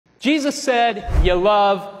Jesus said you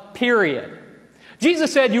love, period.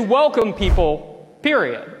 Jesus said you welcome people,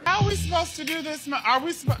 period. How are we supposed to do this? Are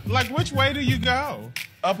we like, which way do you go?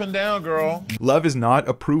 Up and down, girl. Love is not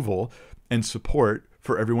approval and support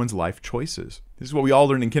for everyone's life choices. This is what we all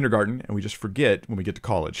learned in kindergarten, and we just forget when we get to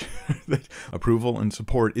college. That approval and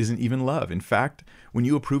support isn't even love. In fact, when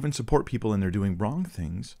you approve and support people and they're doing wrong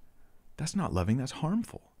things, that's not loving, that's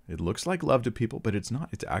harmful. It looks like love to people, but it's not.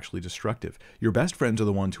 It's actually destructive. Your best friends are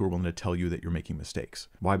the ones who are willing to tell you that you're making mistakes.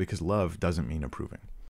 Why? Because love doesn't mean approving.